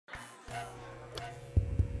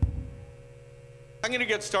I'm going to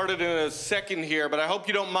get started in a second here, but I hope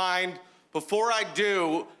you don't mind. Before I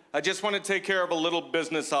do, I just want to take care of a little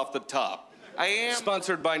business off the top. I am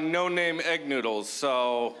sponsored by No Name Egg Noodles,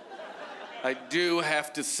 so I do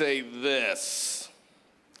have to say this.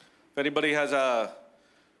 If anybody has a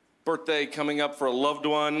birthday coming up for a loved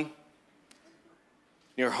one,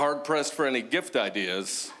 you're hard-pressed for any gift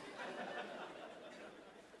ideas,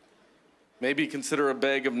 maybe consider a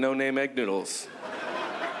bag of No Name Egg Noodles.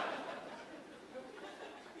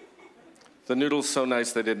 The noodles so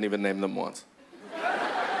nice they didn't even name them once.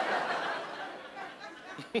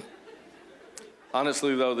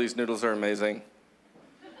 Honestly, though, these noodles are amazing.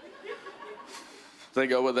 They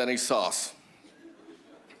go with any sauce.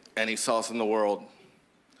 Any sauce in the world.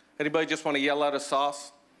 Anybody just want to yell out a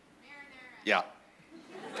sauce? Marinara. Yeah.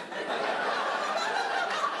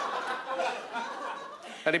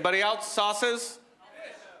 Anybody else? Sauces?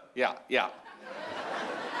 Yeah, yeah.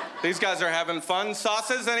 These guys are having fun.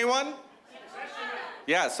 Sauces, anyone?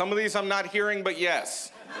 Yeah, some of these I'm not hearing, but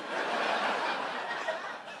yes.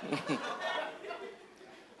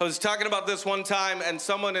 I was talking about this one time, and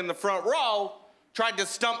someone in the front row tried to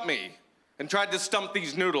stump me and tried to stump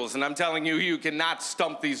these noodles, and I'm telling you, you cannot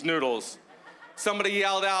stump these noodles. Somebody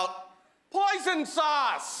yelled out, "Poison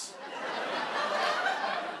sauce!"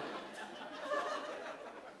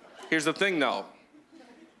 Here's the thing, though.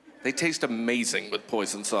 They taste amazing with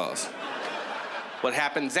poison sauce. What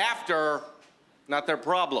happens after, not their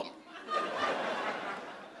problem.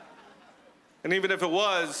 And even if it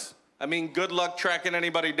was, I mean, good luck tracking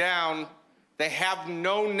anybody down. They have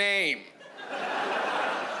no name.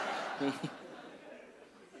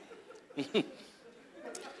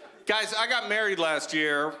 Guys, I got married last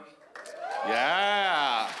year.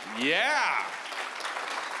 Yeah.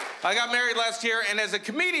 I got married last year, and as a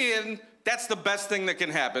comedian, that's the best thing that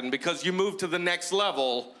can happen because you move to the next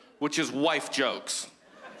level, which is wife jokes.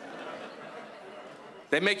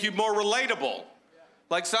 They make you more relatable.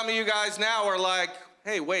 Like some of you guys now are like,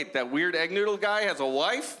 hey, wait, that weird egg noodle guy has a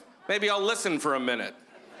wife? Maybe I'll listen for a minute.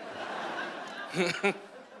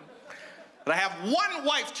 But I have one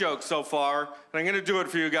wife joke so far, and I'm gonna do it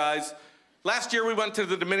for you guys. Last year we went to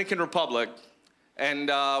the Dominican Republic, and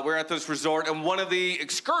we're at this resort, and one of the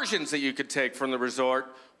excursions that you could take from the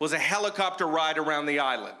resort was a helicopter ride around the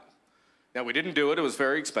island. Now, we didn't do it, it was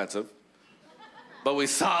very expensive, but we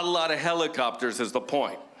saw a lot of helicopters is the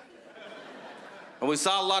point. And we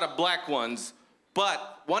saw a lot of black ones,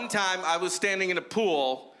 but one time I was standing in a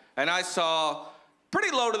pool, and I saw,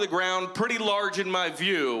 pretty low to the ground, pretty large in my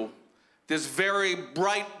view, this very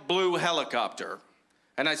bright blue helicopter.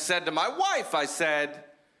 And I said to my wife, I said,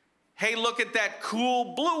 "Hey, look at that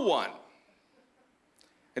cool blue one."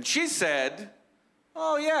 And she said,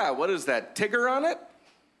 "Oh yeah, what is that, Tigger on it?"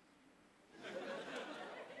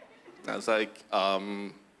 I was like,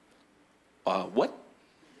 what?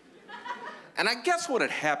 And I guess what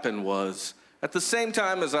had happened was, at the same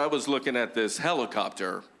time as I was looking at this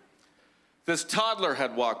helicopter, this toddler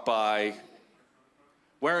had walked by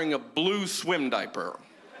wearing a blue swim diaper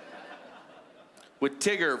with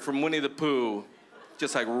Tigger from Winnie the Pooh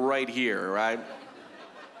just like right here, right?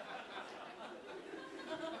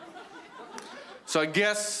 So I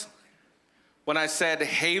guess when I said,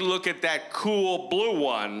 "Hey, look at that cool blue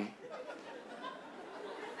one,"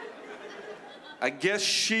 I guess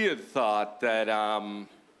she had thought that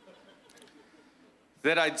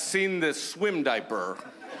that I'd seen this swim diaper.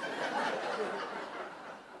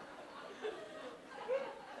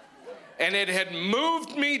 And it had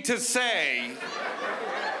moved me to say,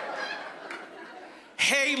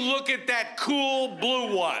 "Hey, look at that cool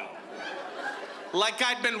blue one." Like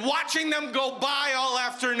I'd been watching them go by all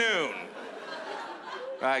afternoon.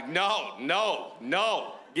 Like, no.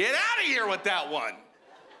 Get out of here with that one.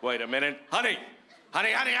 Wait a minute. Honey.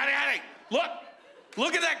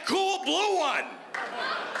 Look at that cool blue one.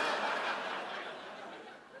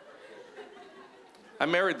 I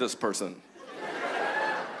married this person.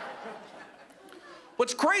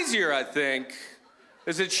 What's crazier, I think,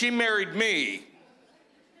 is that she married me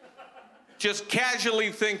just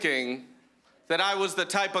casually thinking that I was the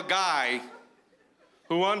type of guy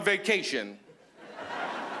who, on vacation,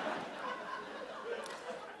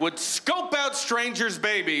 would scope out strangers'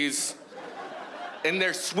 babies in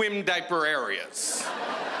their swim diaper areas.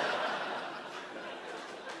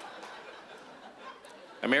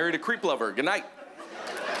 I married a creep lover. Good night.